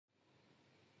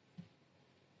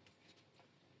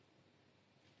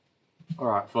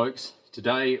Alright folks,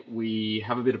 today we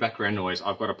have a bit of background noise.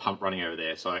 I've got a pump running over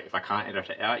there, so if I can't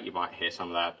edit it out, you might hear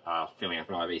some of that filling up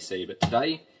an IVC. But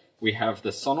today we have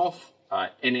the Sonoff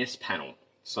NSPanel.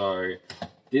 So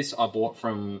this I bought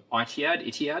from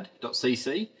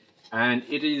itiad.cc, and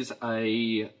it is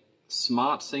a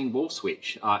smart scene wall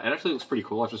switch. It actually looks pretty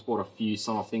cool. I just bought a few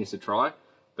Sonoff things to try,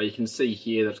 but you can see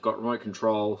here that it's got remote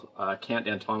control,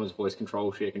 countdown timers, voice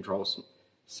control, share controls,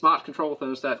 smart control,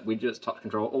 thermostat, widgets, touch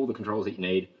control, all the controls that you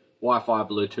need. Wi-Fi,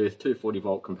 Bluetooth, 240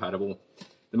 volt compatible.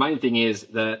 The main thing is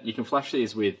that you can flash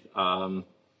these with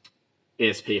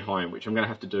ESP-home, which I'm going to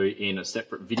have to do in a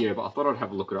separate video, but I thought I'd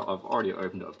have a look at it. I've already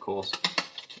opened it, of course.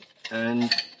 And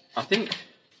I think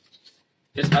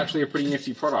it's actually a pretty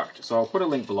nifty product. So I'll put a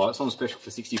link below. It's on special for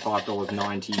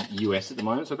 $65.90 US at the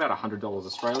moment, so about $100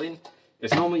 Australian.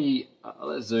 It's normally,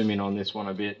 let's zoom in on this one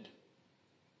a bit.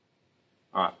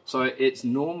 Alright, so it's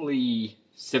normally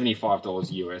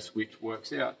 $75 US, which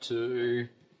works out to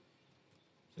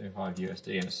 75 USD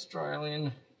in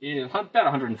Australian. Yeah, about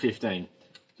 115.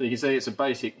 So you can see it's a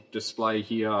basic display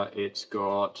here. It's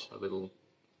got a little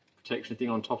protection thing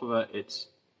on top of it. It's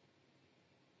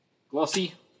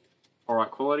glossy,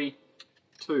 alright quality,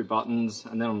 2 buttons,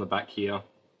 and then on the back here,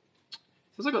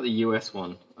 says I got the US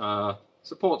one.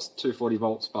 Supports 240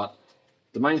 volts, but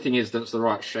the main thing is that it's the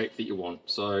right shape that you want.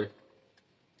 So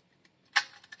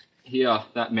here,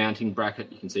 that mounting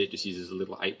bracket, you can see it just uses a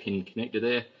little 8-pin connector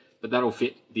there, but that'll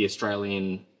fit the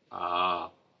Australian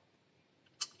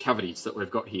cavities that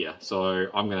we've got here. So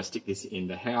I'm going to stick this in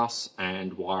the house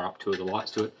and wire up 2 of the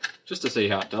lights to it, just to see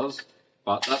how it does.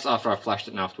 But that's after I've flashed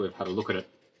it and after we've had a look at it.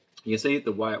 You can see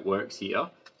the way it works here,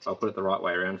 so I'll put it the right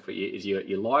way around for you, is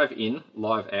you live in,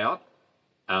 live out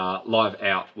 1,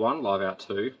 live out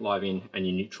 2, live in, and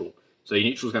your neutral. So your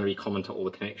neutral is going to be common to all the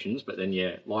connections, but then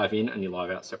yeah, live in and your live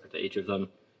out separate to each of them.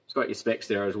 It's got your specs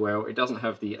there as well. It doesn't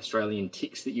have the Australian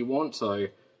ticks that you want, so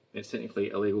it's technically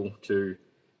illegal for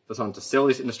someone to sell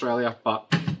this in Australia, but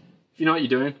if you know what you're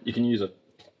doing, you can use it.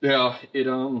 Now, it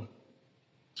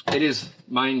is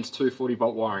mains 240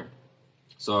 volt wiring,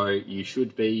 so you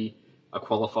should be a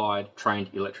qualified,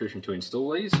 trained electrician to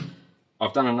install these.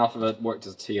 I've done enough of it, worked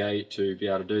as a TA to be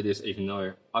able to do this, even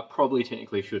though I probably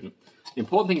technically shouldn't. The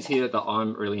important things here that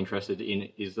I'm really interested in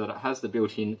is that it has the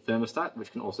built-in thermostat,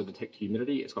 which can also detect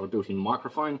humidity. It's got a built-in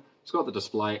microphone, it's got the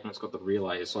display, and it's got the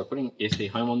relays. So putting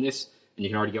esp-home on this, and you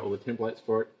can already get all the templates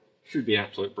for it, should be an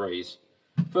absolute breeze.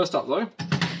 First up though,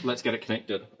 let's get it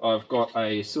connected. I've got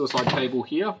a suicide cable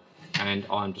here, and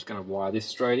I'm just going to wire this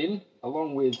straight in,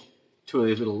 along with 2 of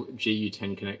these little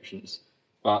GU10 connections.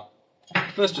 But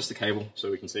first just the cable,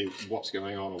 so we can see what's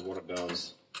going on or what it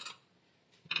does.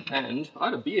 And I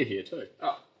had a beer here too.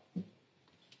 Ah,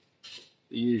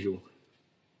 the usual.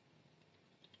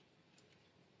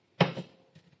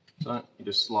 So you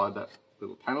just slide that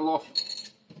little panel off.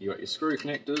 You got your screw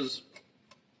connectors.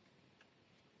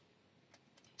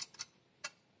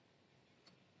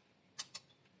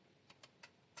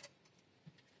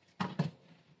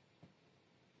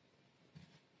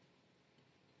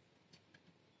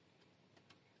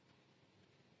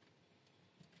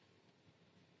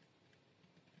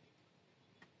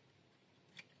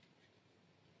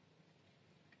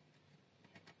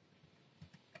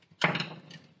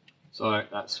 So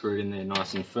that's screwed in there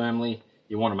nice and firmly.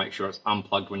 You want to make sure it's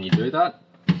unplugged when you do that.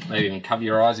 Maybe even cover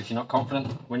your eyes if you're not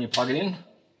confident when you plug it in.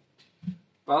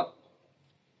 But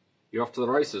you're off to the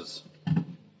races.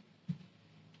 And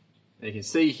you can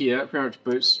see here, it pretty much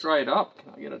boots straight up.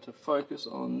 Can I get it to focus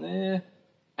on there?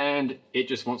 And it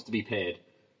just wants to be paired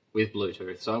with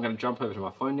Bluetooth. So I'm going to jump over to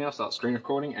my phone now, start screen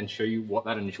recording, and show you what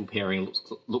that initial pairing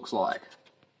looks like.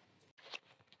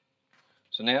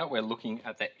 So now we're looking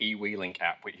at the eWeLink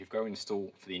app, which you've got to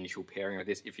install for the initial pairing of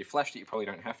this. If you flashed it, you probably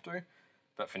don't have to,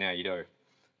 but for now you do.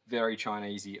 Very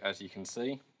Chinesey, as you can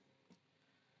see.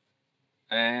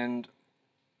 And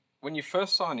when you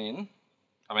first sign in,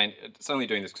 I mean, it's only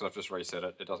doing this because I've just reset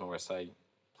it. It doesn't always say,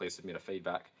 please submit a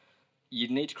feedback. You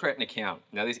need to create an account.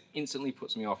 Now this instantly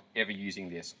puts me off ever using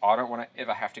this. I don't want to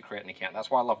ever have to create an account.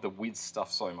 That's why I love the Widgets stuff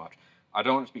so much. I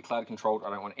don't want it to be cloud controlled. I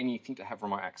don't want anything to have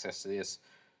remote access to this.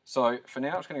 So for now,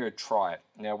 I'm just going to go try it.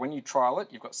 Now, when you trial it,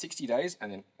 you've got 60 days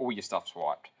and then all your stuff's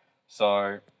wiped.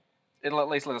 So it'll at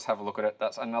least let us have a look at it.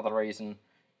 That's another reason,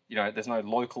 you know, there's no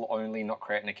local only, not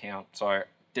create an account. So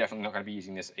definitely not going to be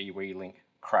using this eWeLink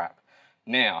crap.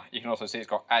 Now, you can also see it's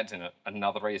got ads in it.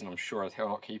 Another reason I'm sure as hell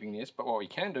not keeping this. But what we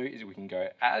can do is we can go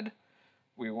add.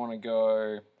 We want to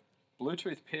go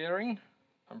Bluetooth pairing.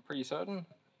 I'm pretty certain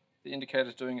the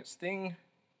indicator's doing its thing.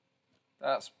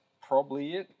 That's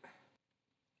probably it.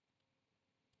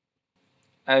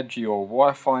 Add your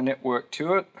Wi-Fi network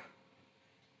to it.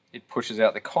 it pushes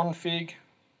out the config.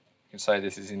 You can say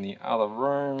this is in the other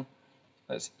room.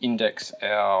 Let's index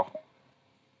our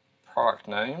product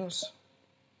names.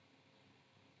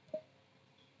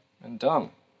 And done.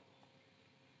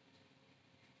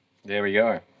 There we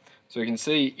go. So you can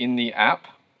see in the app,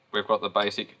 we've got the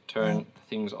basic turn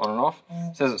things on and off.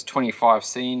 It says it's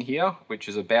 25C in here, which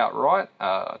is about right.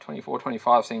 24,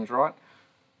 25 seems right.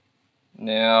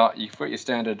 Now, you've got your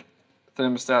standard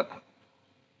thermostat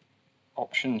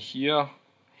option here.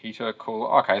 Heater,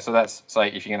 cooler. Okay, so that's, say,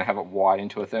 if you're going to have it wired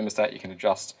into a thermostat, you can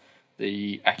adjust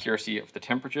the accuracy of the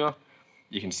temperature.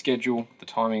 You can schedule the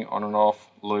timing on and off,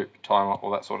 loop, timer,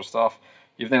 all that sort of stuff.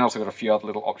 You've then also got a few other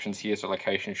little options here, so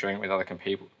location sharing with other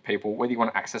people, whether you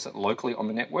want to access it locally on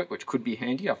the network, which could be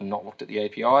handy. I've not looked at the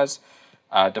APIs.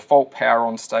 Default power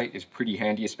on state is pretty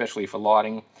handy, especially for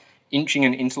lighting. Inching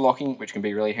and interlocking, which can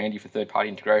be really handy for third-party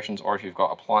integrations, or if you've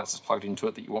got appliances plugged into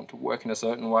it that you want to work in a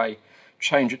certain way.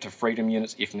 Change it to freedom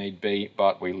units if need be,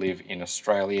 but we live in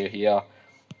Australia here.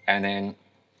 And then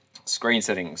screen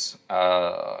settings.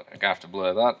 I'm going to have to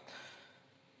blur that.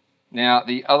 Now,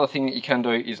 the other thing that you can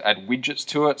do is add widgets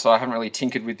to it. So I haven't really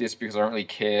tinkered with this because I don't really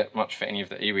care much for any of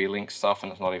the iwi link stuff,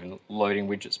 and it's not even loading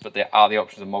widgets, but there are the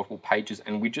options of multiple pages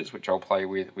and widgets, which I'll play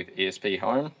with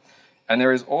ESPHome. And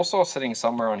there is also a setting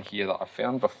somewhere on here that I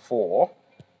found before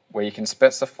where you can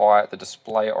specify the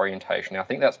display orientation. Now, I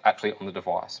think that's actually on the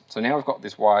device. So now we've got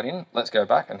this wired in. Let's go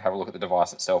back and have a look at the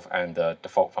device itself and the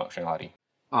default functionality.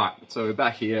 All right, so we're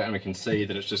back here and we can see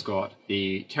that it's just got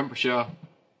the temperature,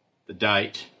 the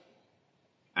date,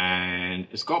 and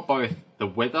it's got both the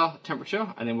weather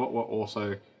temperature and then what we're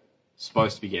also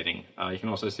supposed to be getting. You can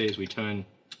also see as we turn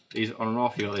these on and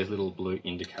off, you've got these little blue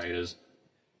indicators,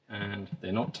 and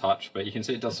they're not touch, but you can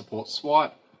see it does support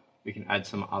swipe. We can add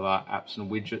some other apps and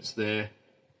widgets there,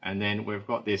 and then we've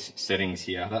got this settings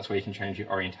here. That's where you can change your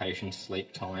orientation,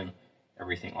 sleep time,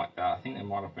 everything like that. I think there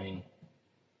might have been,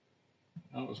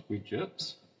 that was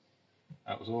widgets.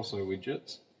 That was also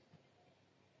widgets.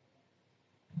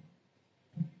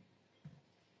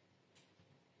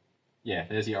 Yeah,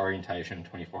 there's the orientation,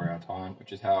 24-hour time,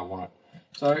 which is how I want it.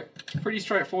 So, pretty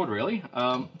straightforward, really.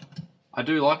 I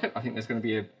do like it. I think there's going to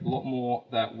be a lot more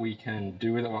that we can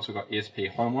do with it once we've got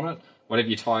ESPHome on it. Whatever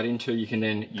you tie it into, you can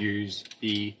then use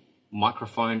the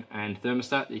microphone and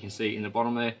thermostat that you can see in the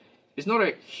bottom there. It's not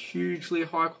a hugely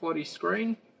high quality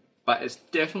screen, but it's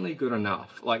definitely good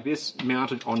enough. Like this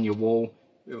mounted on your wall,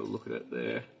 we have a look at it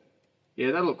there.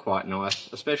 Yeah, that'll look quite nice,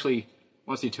 especially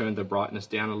once you turn the brightness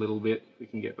down a little bit. We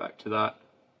can get back to that.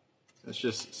 It's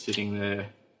just sitting there,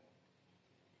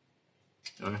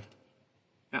 you know,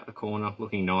 out the corner,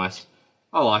 looking nice.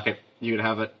 I like it. You could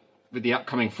have it with the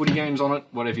upcoming footy games on it,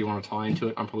 whatever you want to tie into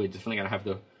it. I'm probably definitely going to have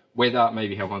the weather,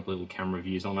 maybe have one of the little camera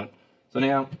views on it. So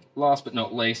now, last but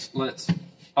not least, let's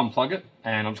unplug it,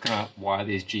 and I'm just going to wire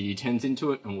these GE10s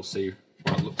into it, and we'll see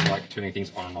what it looks like turning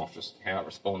things on and off, just how it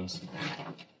responds.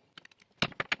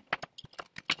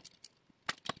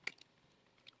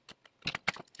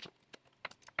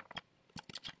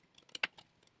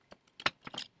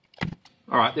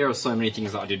 Alright, there are so many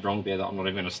things that I did wrong there that I'm not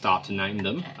even going to start to name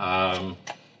them.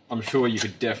 I'm sure you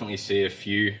could definitely see a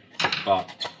few,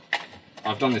 but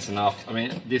I've done this enough. I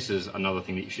mean, this is another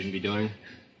thing that you shouldn't be doing.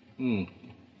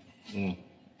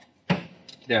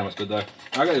 Damn, it's good though.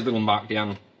 I got these little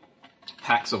markdown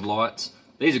packs of lights.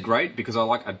 These are great because I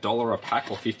like $1 a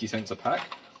pack or 50 cents a pack.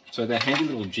 So they're handy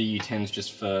little GE10s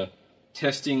just for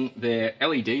testing. They're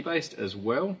LED based as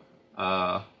well.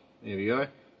 There we go.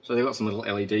 So they've got some little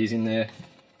LEDs in there.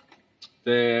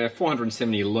 They're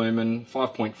 470 lumen,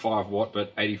 5.5 watt,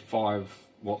 but 85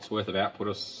 watts worth of output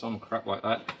or some crap like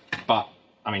that. But,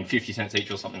 I mean, 50 cents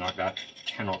each or something like that,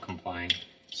 cannot complain.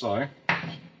 So,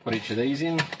 put each of these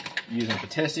in, use them for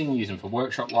testing, use them for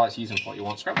workshop lights, use them for what you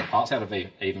want. Scrap the parts out of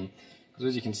it even, because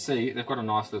as you can see, they've got a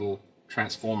nice little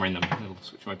transformer in them, a little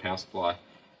switch mode power supply.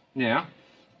 Now,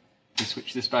 we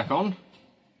switch this back on,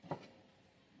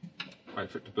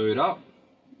 wait for it to boot up.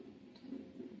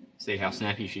 See how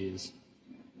snappy she is.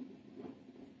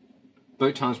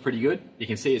 Boot time's pretty good. You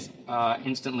can see it's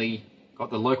instantly got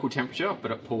the local temperature,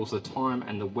 but it pulls the time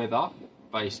and the weather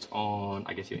based on,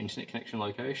 I guess, your internet connection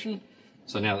location.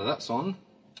 So now that that's on,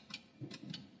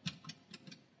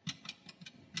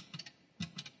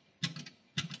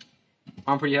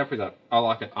 I'm pretty happy with that. I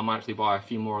like it. I might actually buy a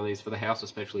few more of these for the house,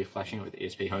 especially if flashing it with the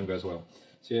ESPHome goes well.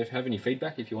 So if you have any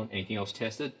feedback, if you want anything else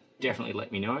tested, definitely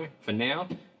let me know. For now,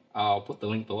 I'll put the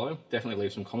link below. Definitely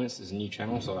leave some comments. There's a new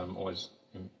channel, so I'm always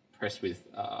impressed with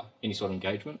any sort of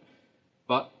engagement.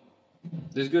 But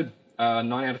this is good.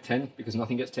 9 out of 10, because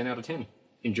nothing gets 10 out of 10.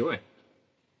 Enjoy.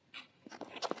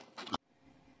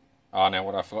 Now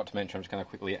what I forgot to mention, I'm just going to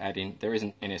quickly add in, there is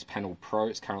an NSPanel Pro,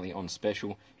 it's currently on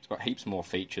special. It's got heaps more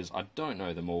features. I don't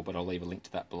know them all, but I'll leave a link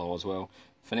to that below as well.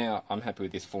 For now, I'm happy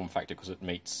with this form factor because it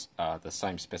meets the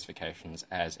same specifications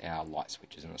as our light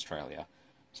switches in Australia.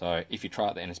 So if you try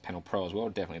out the NSPanel Pro as well,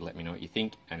 definitely let me know what you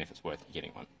think and if it's worth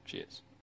getting one. Cheers.